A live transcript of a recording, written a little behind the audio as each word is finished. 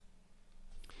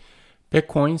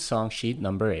Bitcoin song sheet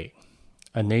number 8,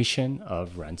 a nation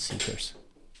of rent seekers.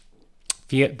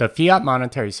 The fiat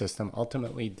monetary system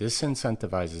ultimately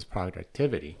disincentivizes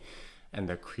productivity and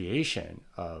the creation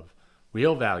of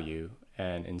real value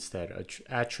and instead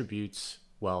attributes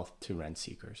wealth to rent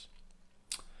seekers.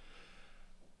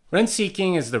 Rent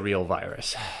seeking is the real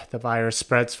virus. The virus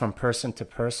spreads from person to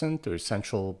person through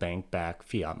central bank-backed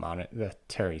fiat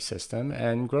monetary system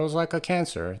and grows like a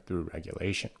cancer through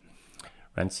regulation.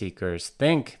 Rent seekers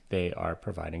think they are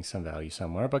providing some value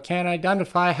somewhere, but can't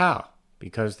identify how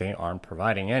because they aren't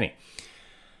providing any.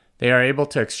 They are able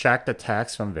to extract the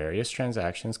tax from various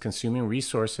transactions, consuming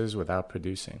resources without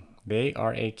producing. They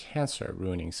are a cancer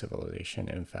ruining civilization,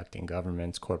 infecting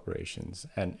governments, corporations,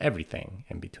 and everything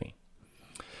in between.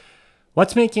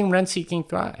 What's making rent-seeking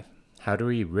thrive? How do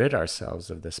we rid ourselves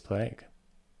of this plague?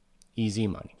 Easy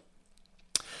money.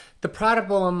 The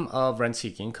problem of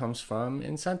rent-seeking comes from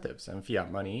incentives, and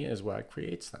fiat money is what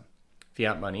creates them.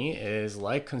 Fiat money is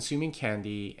like consuming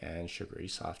candy and sugary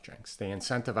soft drinks. They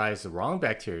incentivize the wrong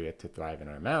bacteria to thrive in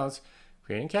our mouths,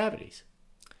 creating cavities.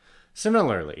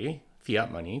 Similarly,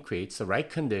 fiat money creates the right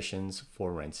conditions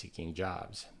for rent-seeking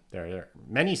jobs. There are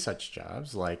many such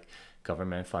jobs, like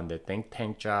government-funded think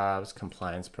tank jobs,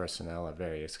 compliance personnel at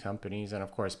various companies, and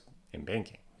of course, in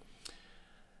banking.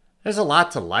 There's a lot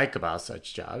to like about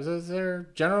such jobs, as they're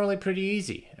generally pretty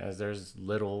easy, as there's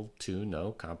little to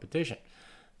no competition.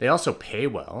 They also pay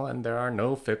well, and there are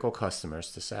no fickle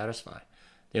customers to satisfy.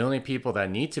 The only people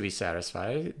that need to be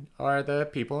satisfied are the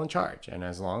people in charge, and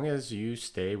as long as you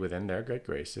stay within their good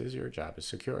graces, your job is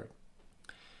secured.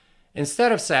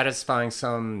 Instead of satisfying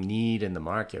some need in the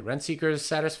market, rent seekers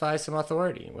satisfy some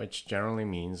authority, which generally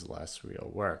means less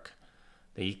real work.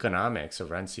 The economics of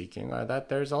rent seeking are that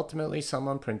there's ultimately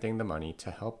someone printing the money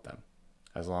to help them.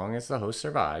 As long as the host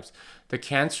survives, the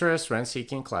cancerous rent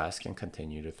seeking class can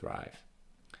continue to thrive.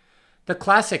 The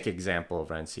classic example of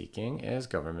rent seeking is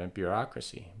government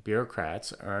bureaucracy.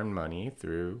 Bureaucrats earn money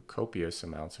through copious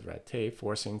amounts of red tape,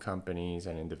 forcing companies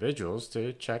and individuals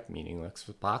to check meaningless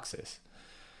boxes.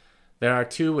 There are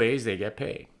two ways they get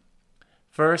paid.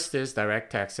 First is direct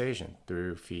taxation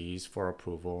through fees for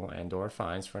approval and/or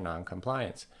fines for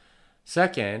non-compliance.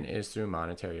 Second is through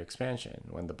monetary expansion,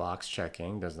 when the box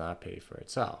checking does not pay for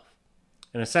itself.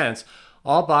 In a sense,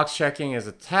 all box checking is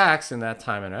a tax and that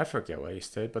time and effort get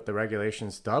wasted, but the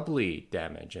regulations doubly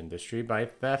damage industry by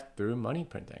theft through money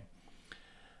printing.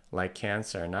 Like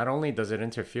cancer, not only does it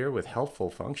interfere with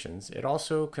helpful functions, it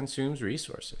also consumes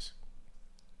resources.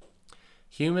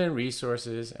 Human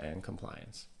resources and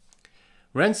compliance.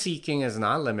 Rent-seeking is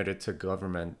not limited to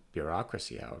government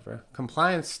bureaucracy, however.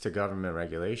 Compliance to government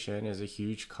regulation is a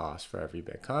huge cost for every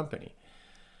big company.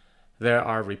 There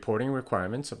are reporting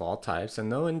requirements of all types, and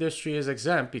no industry is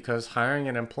exempt because hiring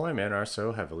and employment are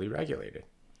so heavily regulated.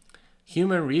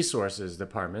 Human resources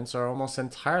departments are almost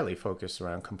entirely focused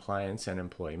around compliance and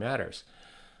employee matters.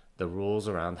 The rules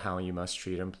around how you must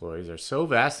treat employees are so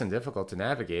vast and difficult to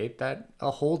navigate that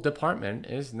a whole department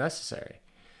is necessary.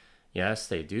 Yes,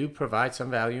 they do provide some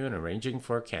value in arranging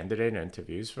for candidate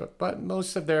interviews, but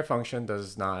most of their function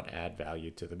does not add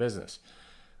value to the business.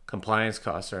 Compliance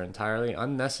costs are entirely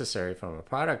unnecessary from a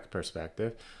product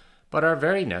perspective, but are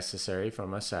very necessary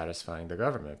from a satisfying the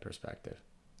government perspective.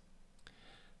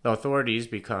 The authorities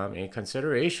become a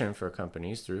consideration for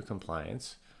companies through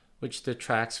compliance, which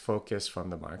detracts focus from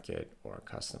the market or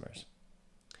customers.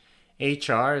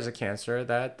 HR is a cancer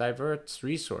that diverts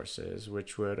resources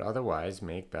which would otherwise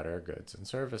make better goods and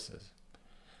services.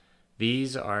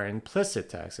 These are implicit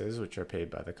taxes which are paid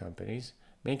by the companies,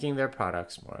 making their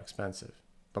products more expensive.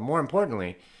 But more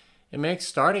importantly, it makes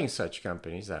starting such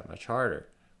companies that much harder,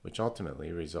 which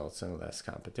ultimately results in less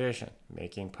competition,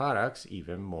 making products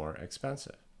even more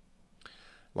expensive.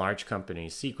 Large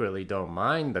companies secretly don't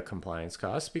mind the compliance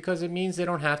costs because it means they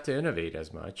don't have to innovate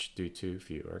as much due to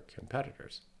fewer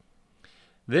competitors.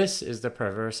 This is the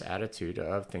perverse attitude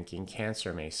of thinking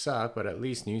cancer may suck, but at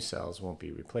least new cells won't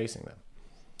be replacing them.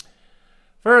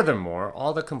 Furthermore,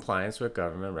 all the compliance with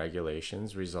government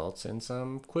regulations results in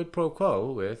some quid pro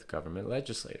quo with government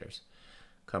legislators.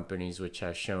 Companies which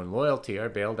have shown loyalty are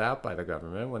bailed out by the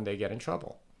government when they get in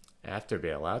trouble. After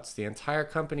bailouts, the entire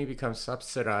company becomes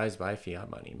subsidized by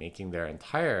fiat money, making their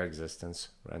entire existence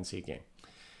rent-seeking.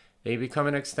 They become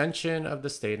an extension of the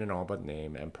state in all but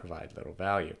name and provide little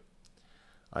value.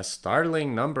 A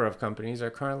startling number of companies are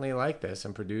currently like this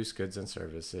and produce goods and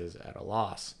services at a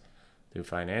loss. Through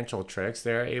financial tricks,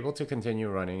 they are able to continue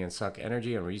running and suck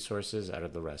energy and resources out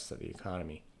of the rest of the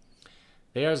economy.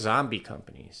 They are zombie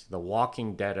companies, the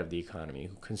walking dead of the economy,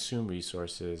 who consume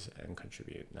resources and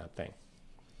contribute nothing.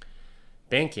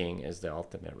 Banking is the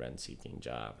ultimate rent-seeking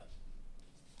job.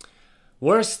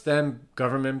 Worse than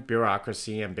government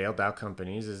bureaucracy and bailed out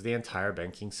companies is the entire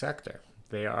banking sector.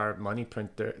 They are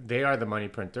the money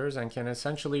printers and can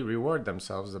essentially reward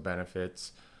themselves the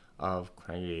benefits of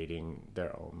creating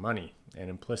their own money, an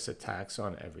implicit tax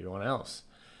on everyone else.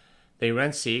 They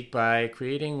rent seek by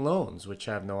creating loans which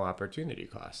have no opportunity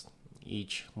cost.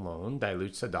 Each loan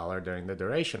dilutes a dollar during the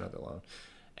duration of the loan.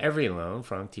 Every loan,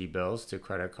 from T-bills to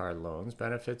credit card loans,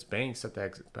 benefits banks at the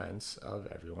expense of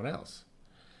everyone else.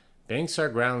 Banks are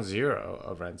ground zero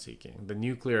of rent seeking, the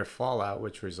nuclear fallout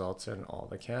which results in all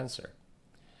the cancer.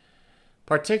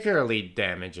 Particularly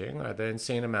damaging are the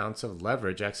insane amounts of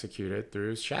leverage executed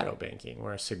through shadow banking,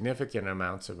 where significant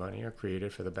amounts of money are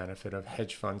created for the benefit of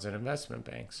hedge funds and investment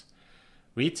banks.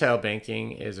 Retail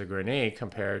banking is a grenade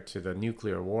compared to the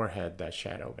nuclear warhead that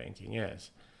shadow banking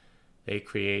is. They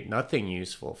create nothing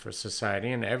useful for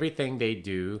society, and everything they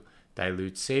do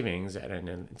dilutes savings at an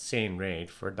insane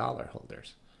rate for dollar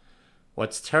holders.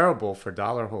 What's terrible for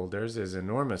dollar holders is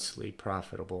enormously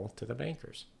profitable to the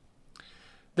bankers.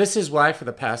 This is why for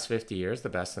the past 50 years, the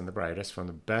best and the brightest from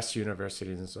the best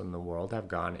universities in the world have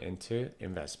gone into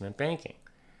investment banking.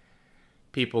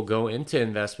 People go into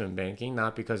investment banking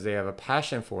not because they have a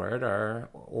passion for it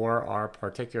or are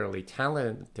particularly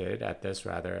talented at this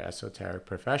rather esoteric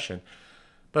profession,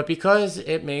 but because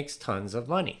it makes tons of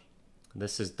money.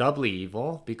 This is doubly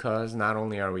evil because not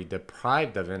only are we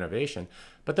deprived of innovation,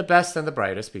 but the best and the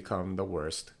brightest become the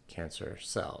worst cancer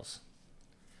cells.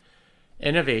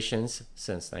 Innovations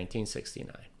since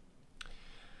 1969.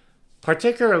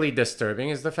 Particularly disturbing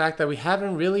is the fact that we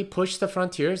haven't really pushed the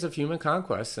frontiers of human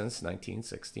conquest since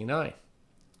 1969,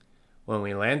 when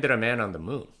we landed a man on the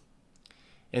moon.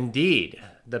 Indeed,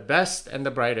 the best and the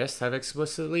brightest have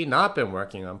explicitly not been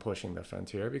working on pushing the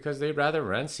frontier because they'd rather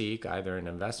rent-seek either in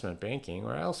investment banking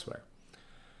or elsewhere.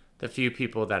 The few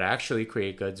people that actually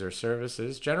create goods or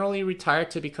services generally retire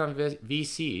to become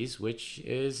VCs, which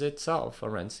is itself a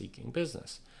rent-seeking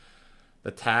business. They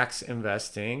tax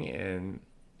investing in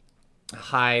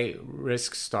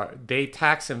high-risk startups,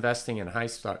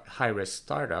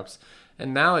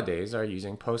 and nowadays are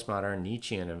using postmodern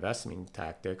Nietzschean investing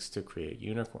tactics to create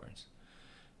unicorns.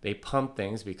 They pump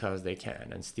things because they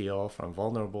can and steal from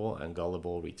vulnerable and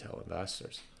gullible retail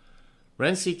investors.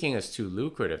 Rent-seeking is too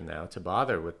lucrative now to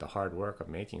bother with the hard work of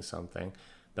making something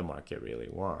the market really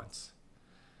wants.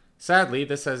 Sadly,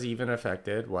 this has even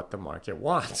affected what the market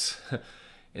wants.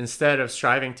 Instead of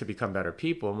striving to become better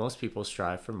people, most people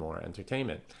strive for more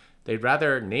entertainment. They'd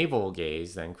rather navel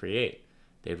gaze than create.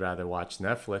 They'd rather watch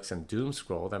Netflix and doom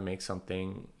scroll than make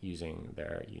something using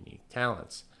their unique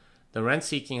talents. The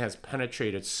rent-seeking has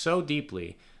penetrated so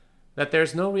deeply that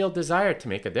there's no real desire to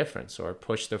make a difference or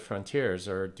push the frontiers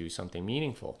or do something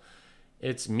meaningful.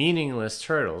 It's meaningless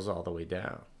turtles all the way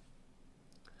down.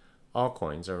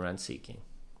 Altcoins are rent-seeking,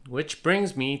 which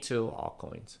brings me to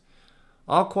altcoins.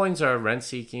 Altcoins are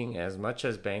rent-seeking as much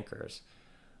as bankers,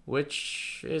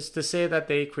 which is to say that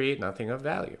they create nothing of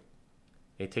value.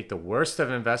 They take the worst of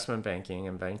investment banking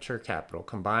and venture capital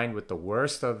combined with the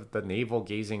worst of the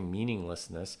navel-gazing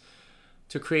meaninglessness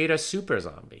to create a super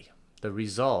zombie. The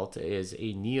result is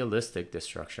a nihilistic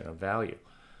destruction of value.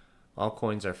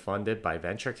 Altcoins are funded by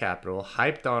venture capital,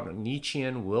 hyped on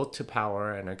Nietzschean will to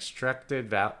power, and extract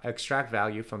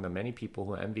value from the many people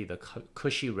who envy the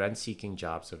cushy rent-seeking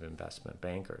jobs of investment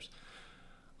bankers.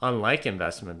 Unlike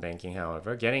investment banking,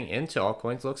 however, getting into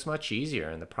altcoins looks much easier,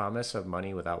 and the promise of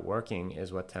money without working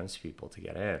is what tempts people to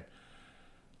get in.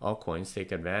 Altcoins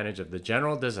take advantage of the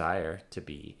general desire to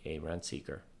be a rent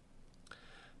seeker.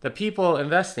 The people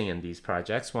investing in these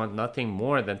projects want nothing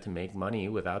more than to make money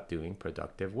without doing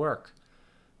productive work.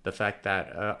 The fact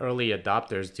that early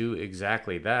adopters do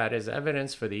exactly that is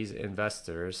evidence for these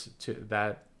investors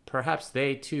that perhaps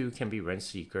they too can be rent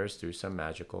seekers through some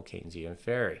magical Keynesian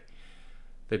fairy.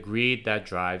 The greed that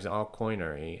drives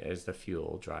altcoinery is the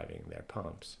fuel driving their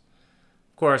pumps.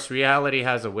 Of course, reality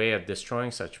has a way of destroying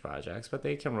such projects, but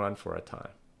they can run for a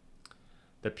time.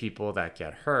 The people that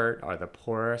get hurt are the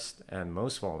poorest and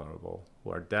most vulnerable,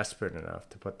 who are desperate enough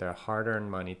to put their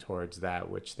hard-earned money towards that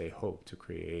which they hope to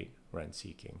create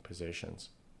rent-seeking positions.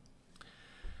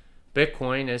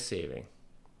 Bitcoin is saving.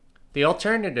 The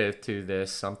alternative to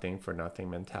this something-for-nothing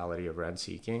mentality of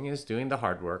rent-seeking is doing the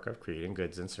hard work of creating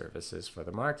goods and services for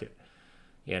the market.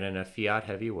 Yet in a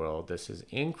fiat-heavy world, this is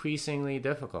increasingly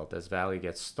difficult as value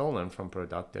gets stolen from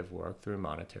productive work through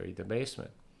monetary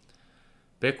debasement.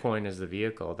 Bitcoin is the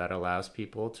vehicle that allows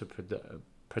people to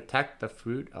protect the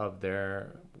fruits of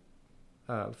their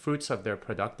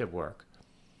productive work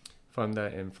from the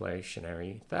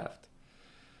inflationary theft.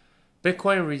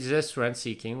 Bitcoin resists rent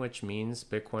seeking, which means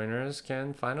Bitcoiners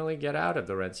can finally get out of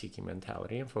the rent seeking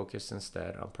mentality and focus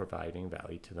instead on providing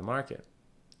value to the market.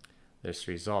 This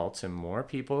results in more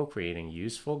people creating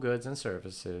useful goods and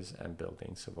services and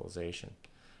building civilization.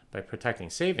 By protecting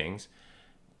savings,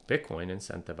 Bitcoin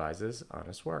incentivizes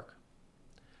honest work.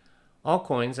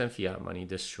 Altcoins and fiat money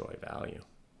destroy value.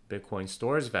 Bitcoin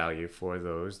stores value for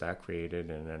those that create it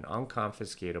in an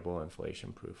unconfiscatable,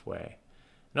 inflation-proof way.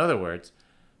 In other words,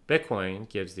 Bitcoin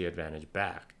gives the advantage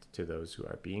back to those who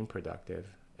are being productive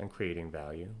and creating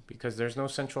value because there's no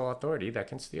central authority that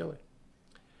can steal it.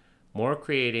 More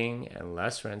creating and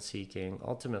less rent-seeking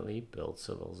ultimately builds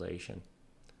civilization.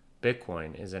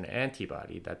 Bitcoin is an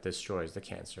antibody that destroys the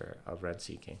cancer of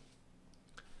rent-seeking.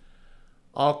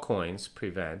 Altcoins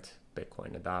prevent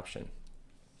Bitcoin adoption.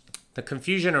 The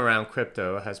confusion around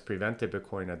crypto has prevented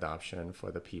Bitcoin adoption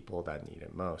for the people that need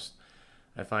it most.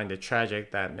 I find it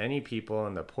tragic that many people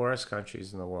in the poorest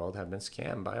countries in the world have been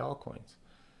scammed by altcoins.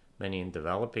 Many in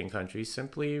developing countries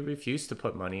simply refuse to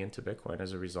put money into Bitcoin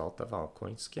as a result of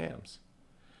altcoin scams.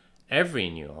 Every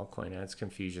new altcoin adds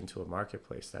confusion to a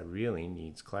marketplace that really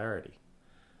needs clarity.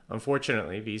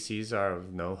 Unfortunately, VCs are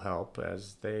of no help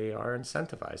as they are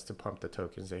incentivized to pump the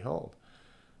tokens they hold.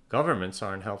 Governments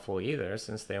aren't helpful either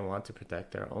since they want to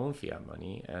protect their own fiat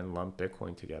money and lump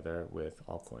Bitcoin together with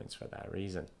altcoins for that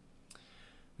reason.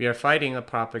 We are fighting a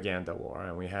propaganda war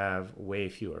and we have way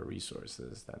fewer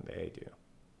resources than they do.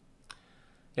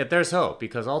 Yet there's hope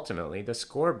because ultimately the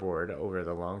scoreboard over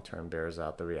the long term bears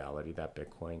out the reality that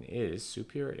Bitcoin is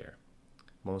superior.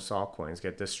 Most altcoins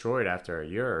get destroyed after a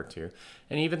year or two,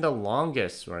 and even the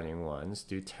longest running ones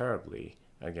do terribly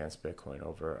against Bitcoin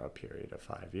over a period of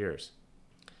 5 years.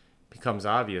 It becomes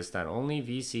obvious that only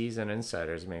VCs and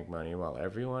insiders make money while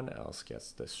everyone else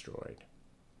gets destroyed.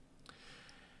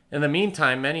 In the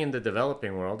meantime, many in the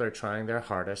developing world are trying their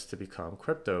hardest to become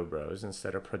crypto bros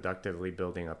instead of productively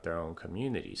building up their own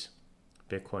communities.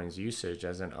 Bitcoin's usage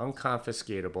as an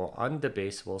unconfiscatable,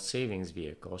 undebasable savings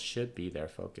vehicle should be their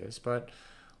focus, but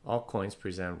altcoins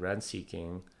present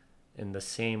rent-seeking in the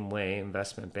same way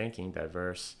investment banking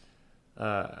diverse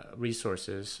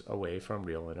resources away from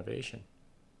real innovation.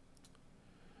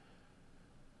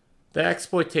 The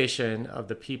exploitation of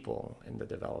the people in the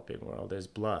developing world is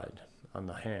blood on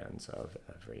the hands of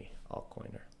every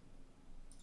altcoiner.